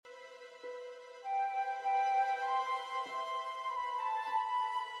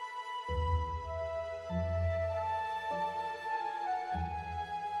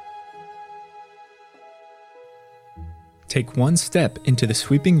Take one step into the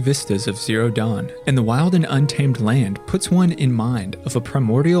sweeping vistas of Zero Dawn, and the wild and untamed land puts one in mind of a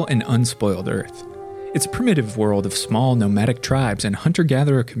primordial and unspoiled Earth. It's a primitive world of small nomadic tribes and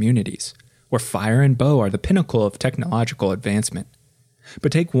hunter-gatherer communities, where fire and bow are the pinnacle of technological advancement.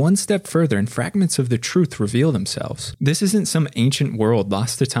 But take one step further and fragments of the truth reveal themselves. This isn't some ancient world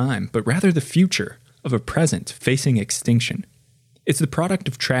lost to time, but rather the future of a present facing extinction. It's the product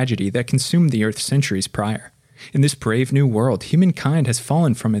of tragedy that consumed the Earth centuries prior. In this brave new world, humankind has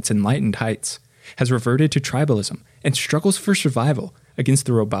fallen from its enlightened heights, has reverted to tribalism, and struggles for survival against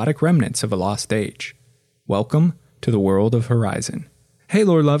the robotic remnants of a lost age. Welcome to the world of Horizon. Hey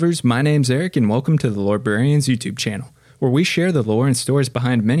lore lovers, my name's Eric and welcome to the Lorebrarians YouTube channel, where we share the lore and stories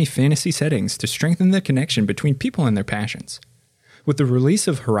behind many fantasy settings to strengthen the connection between people and their passions. With the release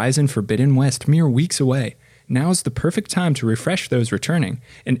of Horizon Forbidden West mere weeks away, now is the perfect time to refresh those returning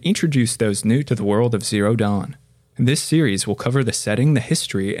and introduce those new to the world of Zero Dawn. This series will cover the setting, the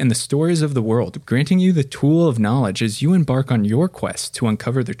history, and the stories of the world, granting you the tool of knowledge as you embark on your quest to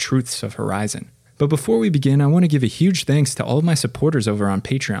uncover the truths of Horizon. But before we begin, I want to give a huge thanks to all of my supporters over on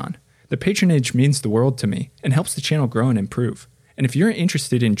Patreon. The patronage means the world to me and helps the channel grow and improve. And if you're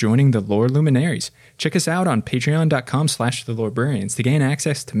interested in joining the Lore Luminaries, check us out on patreon.com/thelorebrarians to gain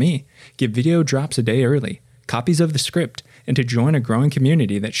access to me, get video drops a day early, copies of the script, and to join a growing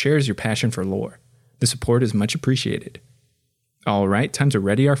community that shares your passion for lore. The support is much appreciated. Alright, time to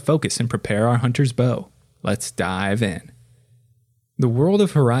ready our focus and prepare our hunter's bow. Let's dive in. The world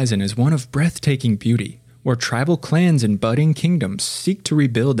of Horizon is one of breathtaking beauty, where tribal clans and budding kingdoms seek to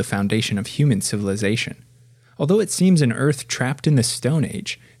rebuild the foundation of human civilization. Although it seems an Earth trapped in the Stone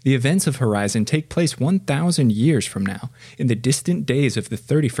Age, the events of Horizon take place 1,000 years from now, in the distant days of the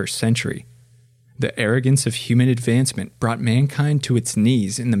 31st century. The arrogance of human advancement brought mankind to its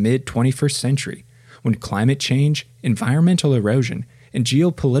knees in the mid-21st century, when climate change, environmental erosion, and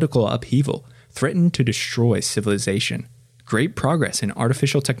geopolitical upheaval threatened to destroy civilization. Great progress in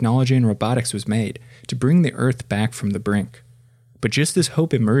artificial technology and robotics was made to bring the Earth back from the brink. But just as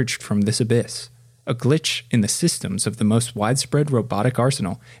hope emerged from this abyss, a glitch in the systems of the most widespread robotic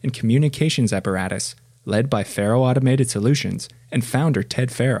arsenal and communications apparatus, led by Faro Automated Solutions and founder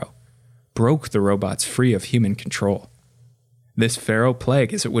Ted Faro, broke the robots free of human control. This Faro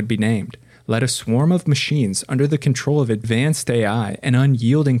Plague, as it would be named, led a swarm of machines under the control of advanced AI and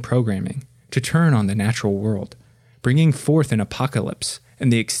unyielding programming to turn on the natural world, bringing forth an apocalypse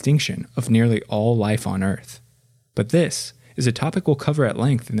and the extinction of nearly all life on Earth. But this is a topic we'll cover at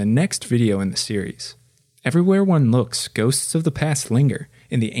length in the next video in the series. Everywhere one looks, ghosts of the past linger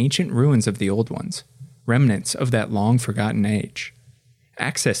in the ancient ruins of the old ones, remnants of that long-forgotten age.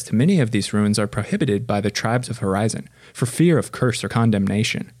 Access to many of these ruins are prohibited by the tribes of Horizon for fear of curse or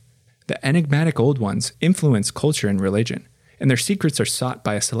condemnation. The enigmatic old ones influence culture and religion, and their secrets are sought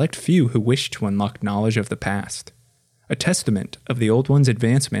by a select few who wish to unlock knowledge of the past. A testament of the old ones'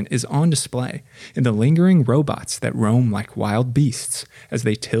 advancement is on display in the lingering robots that roam like wild beasts as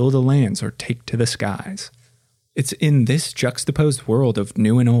they till the lands or take to the skies. It's in this juxtaposed world of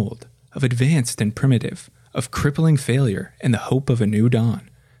new and old, of advanced and primitive, of crippling failure and the hope of a new dawn,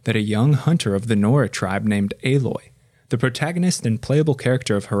 that a young hunter of the Nora tribe named Aloy, the protagonist and playable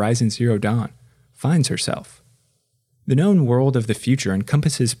character of Horizon Zero Dawn, finds herself. The known world of the future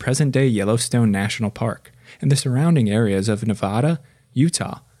encompasses present-day Yellowstone National Park and the surrounding areas of Nevada,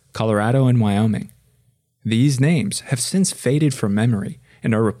 Utah, Colorado, and Wyoming. These names have since faded from memory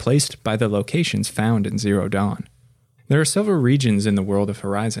and are replaced by the locations found in Zero Dawn. There are several regions in the world of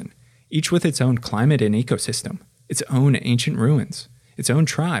Horizon, each with its own climate and ecosystem, its own ancient ruins, its own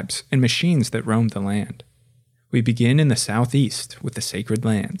tribes and machines that roam the land. We begin in the southeast with the Sacred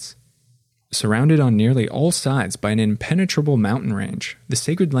Lands. Surrounded on nearly all sides by an impenetrable mountain range, the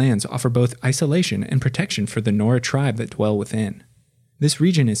Sacred Lands offer both isolation and protection for the Nora tribe that dwell within. This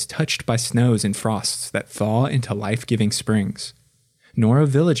region is touched by snows and frosts that thaw into life-giving springs. Nora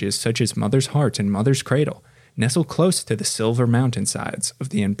villages such as Mother's Heart and Mother's Cradle nestle close to the silver mountainsides of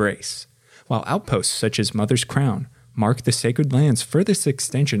the Embrace, while outposts such as Mother's Crown mark the Sacred Lands' furthest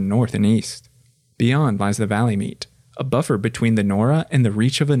extension north and east. Beyond lies the Valley Meet, a buffer between the Nora and the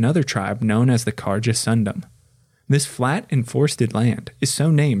reach of another tribe known as the Karja Sundom. This flat and forested land is so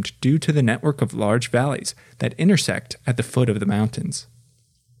named due to the network of large valleys that intersect at the foot of the mountains.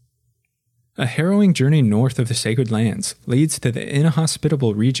 A harrowing journey north of the Sacred Lands leads to the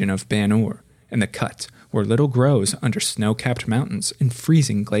inhospitable region of Ban-Ur and the Cut, where little grows under snow-capped mountains and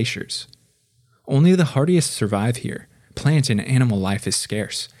freezing glaciers. Only the hardiest survive here. Plant and animal life is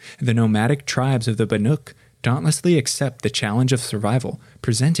scarce. The nomadic tribes of the Banuk dauntlessly accept the challenge of survival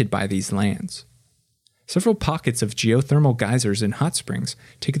presented by these lands. Several pockets of geothermal geysers and hot springs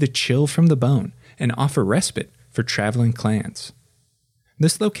take the chill from the bone and offer respite for traveling clans.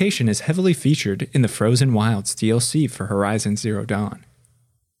 This location is heavily featured in the Frozen Wilds DLC for Horizon Zero Dawn.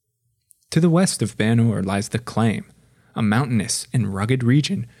 To the west of Ban-Ur lies the Claim, a mountainous and rugged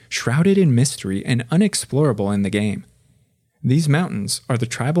region shrouded in mystery and unexplorable in the game. These mountains are the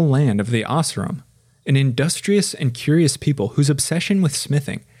tribal land of the Oseram, an industrious and curious people whose obsession with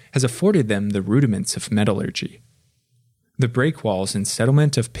smithing has afforded them the rudiments of metallurgy. The breakwalls and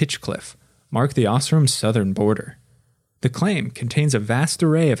settlement of Pitchcliff mark the Oseram's southern border. The Claim contains a vast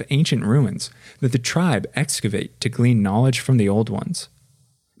array of ancient ruins that the tribe excavate to glean knowledge from the old ones.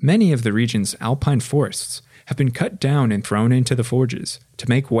 Many of the region's alpine forests have been cut down and thrown into the forges to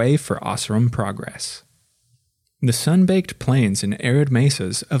make way for Oseram progress. The sun-baked plains and arid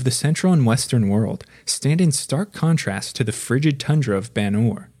mesas of the central and western world stand in stark contrast to the frigid tundra of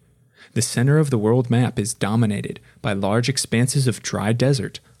Ban-Ur. The center of the world map is dominated by large expanses of dry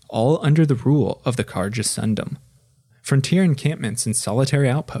desert, all under the rule of the Carja Sundom. Frontier encampments and solitary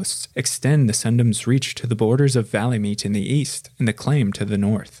outposts extend the Sundom's reach to the borders of Valleymeet in the east and the Claim to the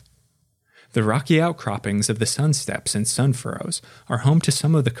north. The rocky outcroppings of the Sun Steppes and Sun Furrows are home to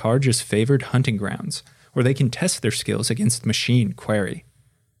some of the Carja's favored hunting grounds, where they can test their skills against machine quarry.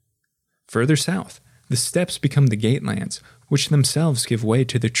 Further south, the steppes become the Gatelands, which themselves give way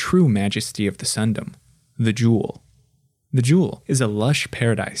to the true majesty of the Sundom, the Jewel. The Jewel is a lush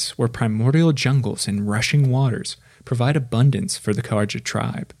paradise where primordial jungles and rushing waters provide abundance for the Carja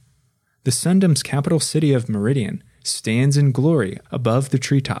tribe. The Sundom's capital city of Meridian stands in glory above the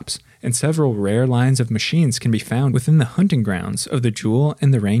treetops, and several rare lines of machines can be found within the hunting grounds of the Jewel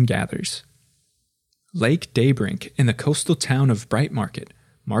and the Rain Gathers. Lake Daybrink and the coastal town of Bright Market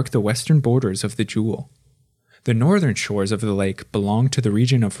mark the western borders of the Jewel. The northern shores of the lake belong to the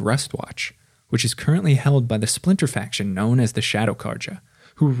region of Rustwatch, which is currently held by the splinter faction known as the Shadow Carja,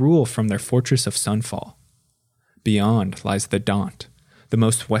 who rule from their fortress of Sunfall. Beyond lies the Daunt, the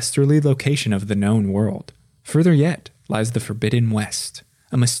most westerly location of the known world. Further yet lies the Forbidden West,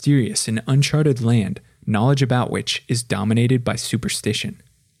 a mysterious and uncharted land, knowledge about which is dominated by superstition.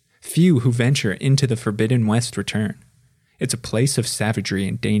 Few who venture into the Forbidden West return. It's a place of savagery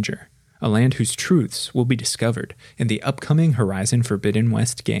and danger, a land whose truths will be discovered in the upcoming Horizon Forbidden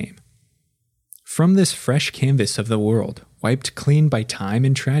West game. From this fresh canvas of the world, wiped clean by time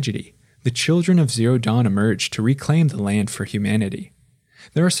and tragedy, the children of Zero Dawn emerge to reclaim the land for humanity.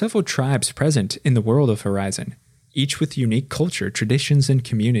 There are several tribes present in the world of Horizon, each with unique culture, traditions, and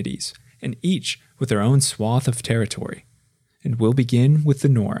communities, and each with their own swath of territory. And we'll begin with the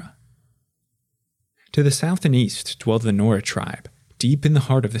Nora. To the south and east dwell the Nora tribe, deep in the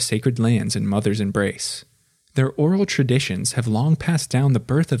heart of the sacred lands and Mother's Embrace. Their oral traditions have long passed down the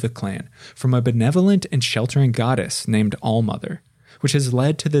birth of the clan from a benevolent and sheltering goddess named Allmother, which has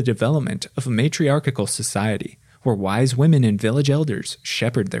led to the development of a matriarchal society where wise women and village elders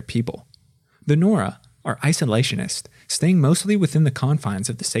shepherd their people. The Nora are isolationist, staying mostly within the confines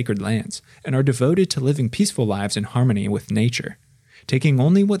of the sacred lands, and are devoted to living peaceful lives in harmony with nature, taking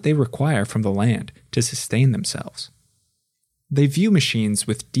only what they require from the land to sustain themselves. They view machines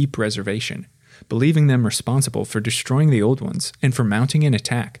with deep reservation, believing them responsible for destroying the old ones and for mounting an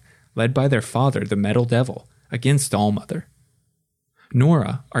attack, led by their father, the Metal Devil, against Allmother.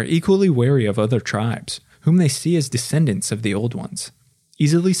 Nora are equally wary of other tribes, whom they see as descendants of the old ones,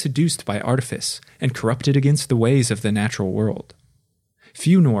 easily seduced by artifice and corrupted against the ways of the natural world.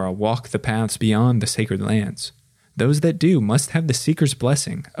 Few Nora walk the paths beyond the sacred lands. Those that do must have the Seeker's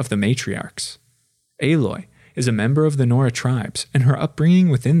blessing of the matriarchs. Aloy is a member of the Nora tribes, and her upbringing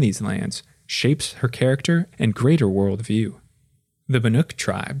within these lands shapes her character and greater worldview. The Banuk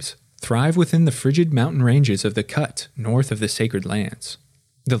tribes thrive within the frigid mountain ranges of the Cut north of the sacred lands.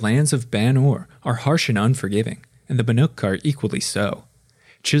 The lands of Ban-Ur are harsh and unforgiving, and the Banuk are equally so.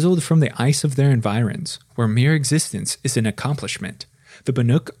 Chiseled from the ice of their environs, where mere existence is an accomplishment, the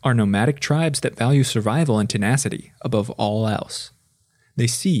Banuk are nomadic tribes that value survival and tenacity above all else. They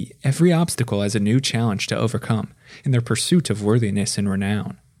see every obstacle as a new challenge to overcome in their pursuit of worthiness and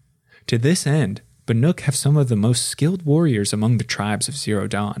renown. To this end, Banuk have some of the most skilled warriors among the tribes of Zero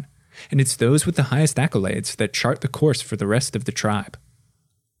Dawn, and it's those with the highest accolades that chart the course for the rest of the tribe.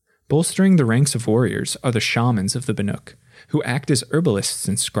 Bolstering the ranks of warriors are the shamans of the Banuk, who act as herbalists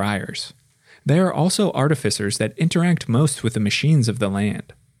and scryers. They are also artificers that interact most with the machines of the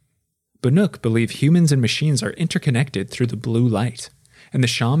land. Banuk believe humans and machines are interconnected through the blue light, and the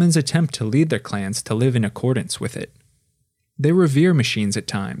shamans attempt to lead their clans to live in accordance with it. They revere machines at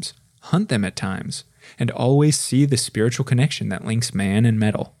times, hunt them at times, and always see the spiritual connection that links man and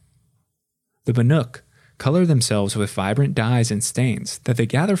metal. The Banuk color themselves with vibrant dyes and stains that they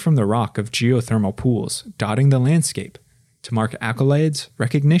gather from the rock of geothermal pools dotting the landscape to mark accolades,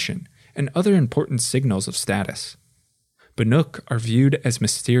 recognition, and other important signals of status. Banuk are viewed as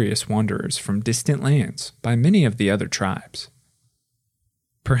mysterious wanderers from distant lands by many of the other tribes.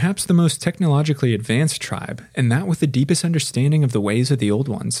 Perhaps the most technologically advanced tribe, and that with the deepest understanding of the ways of the Old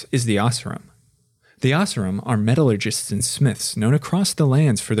Ones, is the Oseram. The Oseram are metallurgists and smiths known across the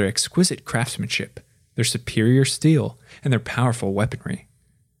lands for their exquisite craftsmanship, their superior steel, and their powerful weaponry.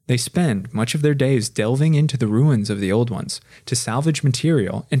 They spend much of their days delving into the ruins of the Old Ones to salvage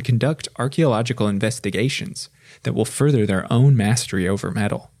material and conduct archaeological investigations that will further their own mastery over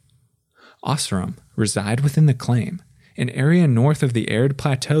metal. Oseram reside within the Claim, an area north of the arid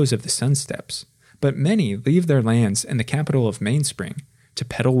plateaus of the Sun Steppes, but many leave their lands and the capital of Mainspring to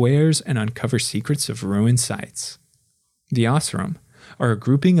peddle wares and uncover secrets of ruined sites. The Oseram are a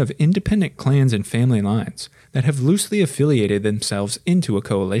grouping of independent clans and family lines that have loosely affiliated themselves into a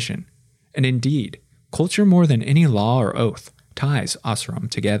coalition, and indeed, culture more than any law or oath ties Oseram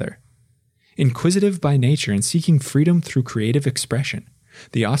together. Inquisitive by nature and seeking freedom through creative expression,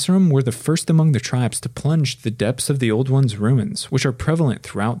 the Oseram were the first among the tribes to plunge the depths of the Old One's ruins, which are prevalent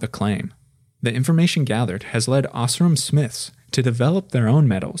throughout the Claim. The information gathered has led Oseram smiths to develop their own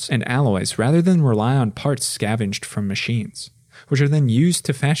metals and alloys rather than rely on parts scavenged from machines, which are then used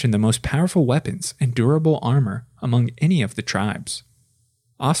to fashion the most powerful weapons and durable armor among any of the tribes.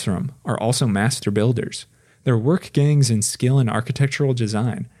 Oseram are also master builders. Their work gangs and skill in architectural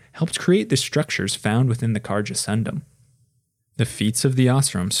design helped create the structures found within the Carja Sundom. The feats of the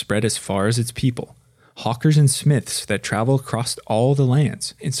Oseram spread as far as its people, hawkers and smiths that travel across all the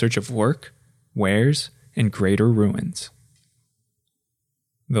lands in search of work, wares, and greater ruins.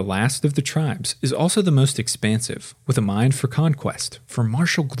 The last of the tribes is also the most expansive, with a mind for conquest, for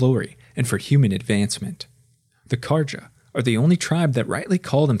martial glory, and for human advancement. The Carja are the only tribe that rightly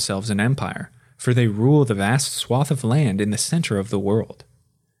call themselves an empire, for they rule the vast swath of land in the center of the world.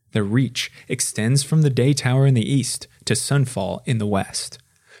 Their reach extends from the Day Tower in the east to Sunfall in the west,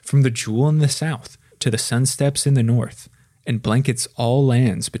 from the Jewel in the south to the Sun Steppes in the north, and blankets all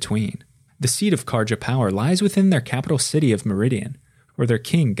lands between. The seat of Carja power lies within their capital city of Meridian, where their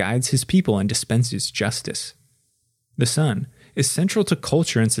king guides his people and dispenses justice. The sun is central to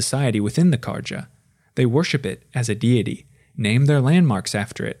culture and society within the Carja. They worship it as a deity, name their landmarks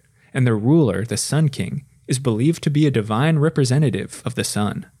after it, and their ruler, the Sun King, is believed to be a divine representative of the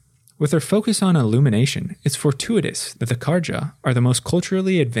sun. With their focus on illumination, it's fortuitous that the Carja are the most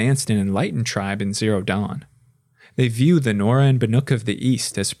culturally advanced and enlightened tribe in Zero Dawn. They view the Nora and Banuk of the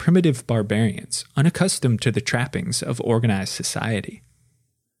East as primitive barbarians, unaccustomed to the trappings of organized society.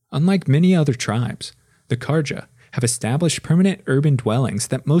 Unlike many other tribes, the Carja have established permanent urban dwellings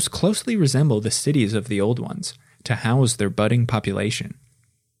that most closely resemble the cities of the Old Ones to house their budding population.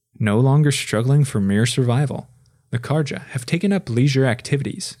 No longer struggling for mere survival, the Carja have taken up leisure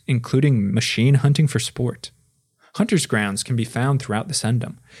activities, including machine hunting for sport. Hunters' grounds can be found throughout the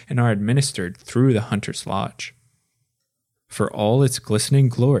Sundom and are administered through the Hunter's Lodge. For all its glistening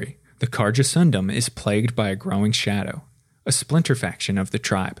glory, the Carja Sundom is plagued by a growing shadow. A splinter faction of the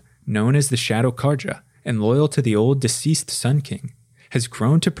tribe, known as the Shadow Carja and loyal to the old deceased Sun King, has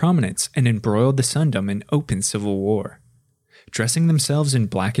grown to prominence and embroiled the Sundom in open civil war. Dressing themselves in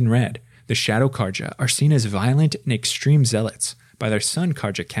black and red, the Shadow Carja are seen as violent and extreme zealots by their Sun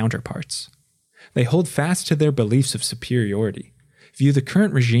Carja counterparts. They hold fast to their beliefs of superiority, view the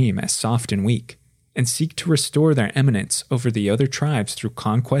current regime as soft and weak, and seek to restore their eminence over the other tribes through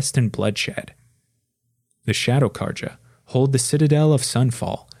conquest and bloodshed. The Shadow Carja hold the citadel of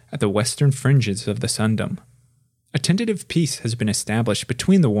Sunfall at the western fringes of the Sundom. A tentative peace has been established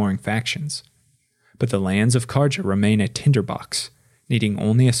between the warring factions, but the lands of Carja remain a tinderbox, needing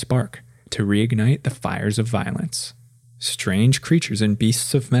only a spark to reignite the fires of violence. Strange creatures and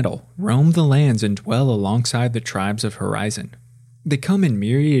beasts of metal roam the lands and dwell alongside the tribes of Horizon. They come in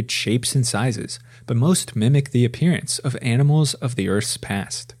myriad shapes and sizes, but most mimic the appearance of animals of the Earth's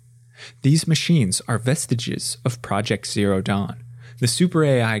past. These machines are vestiges of Project Zero Dawn, the super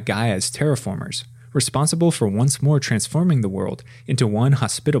AI Gaia's terraformers, responsible for once more transforming the world into one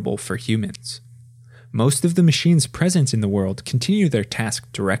hospitable for humans. Most of the machines present in the world continue their task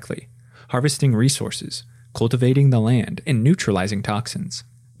directly, harvesting resources, cultivating the land, and neutralizing toxins.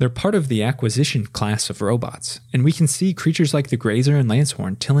 They're part of the acquisition class of robots, and we can see creatures like the Grazer and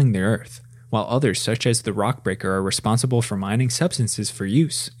Lancehorn tilling the earth, while others such as the Rockbreaker are responsible for mining substances for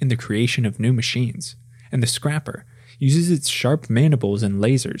use in the creation of new machines, and the Scrapper uses its sharp mandibles and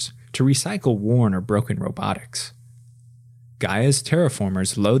lasers to recycle worn or broken robotics. Gaia's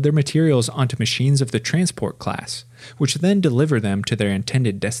terraformers load their materials onto machines of the transport class, which then deliver them to their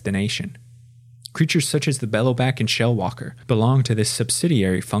intended destination. Creatures such as the Bellowback and Shellwalker belong to this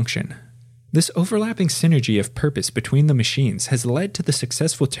subsidiary function. This overlapping synergy of purpose between the machines has led to the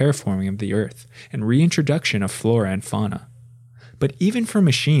successful terraforming of the Earth and reintroduction of flora and fauna. But even for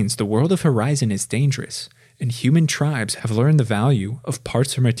machines, the world of Horizon is dangerous, and human tribes have learned the value of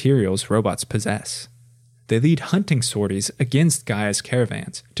parts or materials robots possess. They lead hunting sorties against Gaia's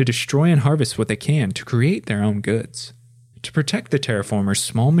caravans to destroy and harvest what they can to create their own goods. To protect the terraformers,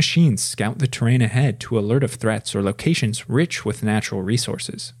 small machines scout the terrain ahead to alert of threats or locations rich with natural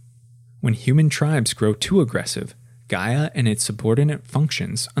resources. When human tribes grow too aggressive, Gaia and its subordinate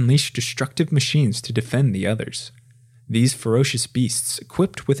functions unleash destructive machines to defend the others. These ferocious beasts,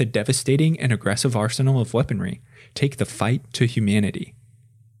 equipped with a devastating and aggressive arsenal of weaponry, take the fight to humanity.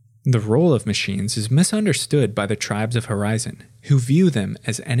 The role of machines is misunderstood by the tribes of Horizon, who view them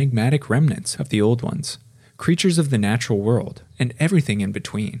as enigmatic remnants of the old ones, creatures of the natural world, and everything in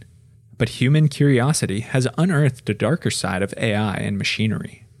between. But human curiosity has unearthed a darker side of AI and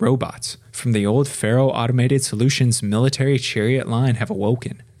machinery. Robots from the old Pharaoh Automated Solutions military chariot line have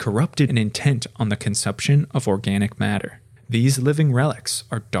awoken, corrupted and intent on the consumption of organic matter. These living relics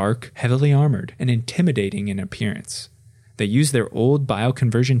are dark, heavily armored, and intimidating in appearance. They use their old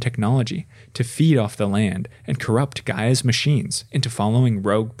bioconversion technology to feed off the land and corrupt Gaia's machines into following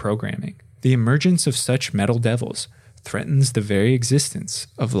rogue programming. The emergence of such metal devils threatens the very existence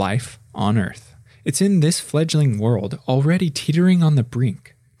of life on Earth. It's in this fledgling world, already teetering on the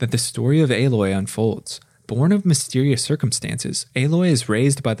brink, that the story of Aloy unfolds. Born of mysterious circumstances, Aloy is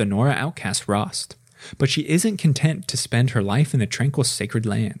raised by the Nora outcast Rost. But she isn't content to spend her life in the tranquil sacred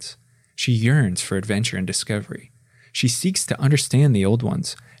lands. She yearns for adventure and discovery. She seeks to understand the old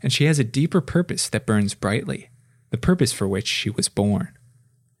ones, and she has a deeper purpose that burns brightly, the purpose for which she was born.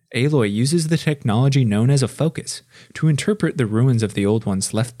 Aloy uses the technology known as a focus to interpret the ruins of the old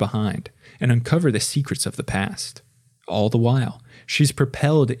ones left behind and uncover the secrets of the past. All the while, she's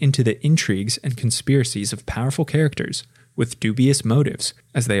propelled into the intrigues and conspiracies of powerful characters with dubious motives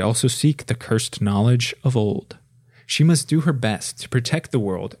as they also seek the cursed knowledge of old. She must do her best to protect the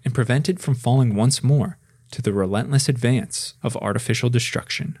world and prevent it from falling once more to the relentless advance of artificial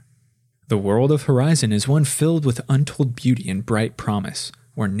destruction. The world of Horizon is one filled with untold beauty and bright promise,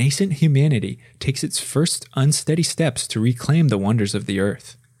 where nascent humanity takes its first unsteady steps to reclaim the wonders of the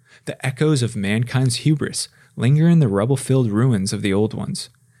earth. The echoes of mankind's hubris linger in the rubble-filled ruins of the old ones,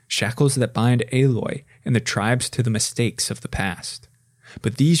 shackles that bind Aloy and the tribes to the mistakes of the past.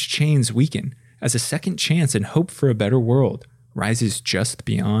 But these chains weaken as a second chance and hope for a better world rises just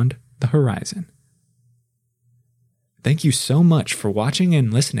beyond the horizon. Thank you so much for watching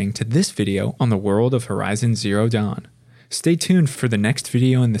and listening to this video on the world of Horizon Zero Dawn. Stay tuned for the next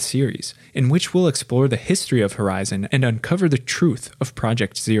video in the series, in which we'll explore the history of Horizon and uncover the truth of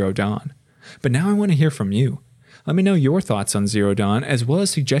Project Zero Dawn. But now I want to hear from you. Let me know your thoughts on Zero Dawn, as well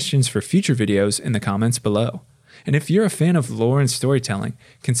as suggestions for future videos in the comments below. And if you're a fan of lore and storytelling,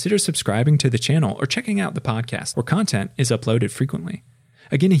 consider subscribing to the channel or checking out the podcast, where content is uploaded frequently.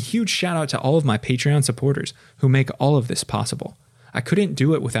 Again, a huge shout out to all of my Patreon supporters who make all of this possible. I couldn't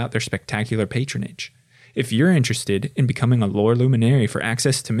do it without their spectacular patronage. If you're interested in becoming a lore luminary for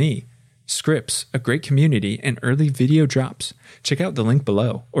access to me, scripts, a great community, and early video drops, check out the link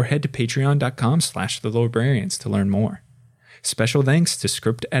below or head to patreon.com/thelorebrarians to learn more. Special thanks to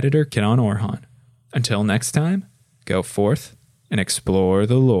script editor Kenan Orhan. Until next time, go forth and explore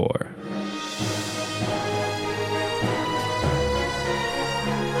the lore.